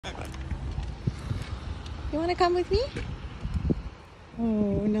You want to come with me?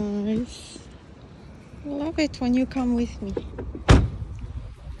 Oh, nice. I love it when you come with me.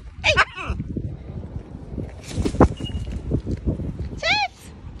 Hey!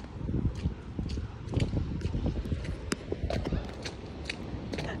 Chess!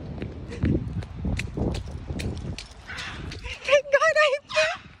 Thank God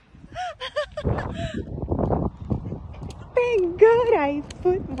Thank God I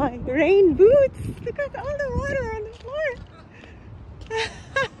put my rain boots. Look at all the water on the floor.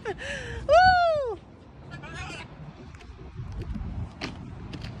 Woo!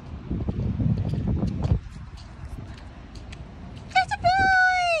 There's a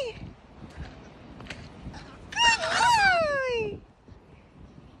boy! Good boy!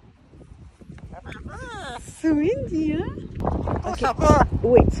 So windy, huh? Okay.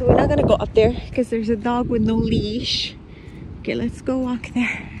 Wait, so we're not gonna go up there because there's a dog with no leash. Okay, let's go walk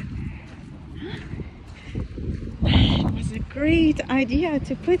there. It was a great idea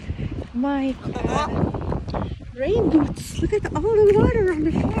to put my rain boots. Look at all the water on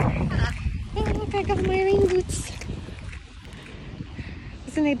the floor. Oh, look, I got my rain boots.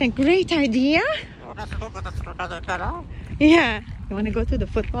 Isn't it a great idea? Yeah. You want to go to the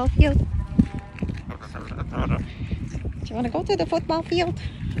football field? Do you want to go to the football field?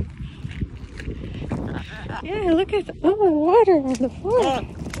 Yeah, look at all the water on the floor.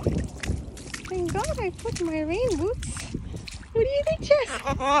 Thank God I put my rain boots. What do you think, Jess?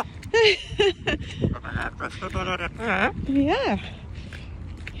 Yeah.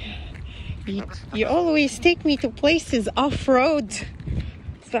 You always take me to places off-road.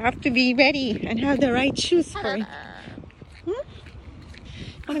 So I have to be ready and have the right shoes for it.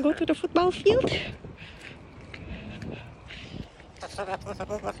 Want to go to the football field?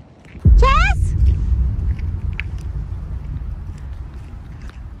 Jess!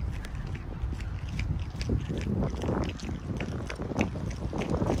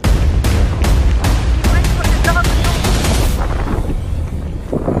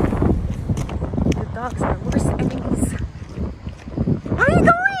 The dogs are worst enemies. Where are you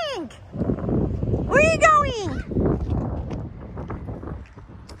going? Where are you going?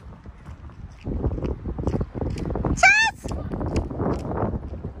 Chess!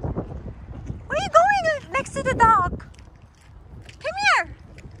 Where are you going next to the dog?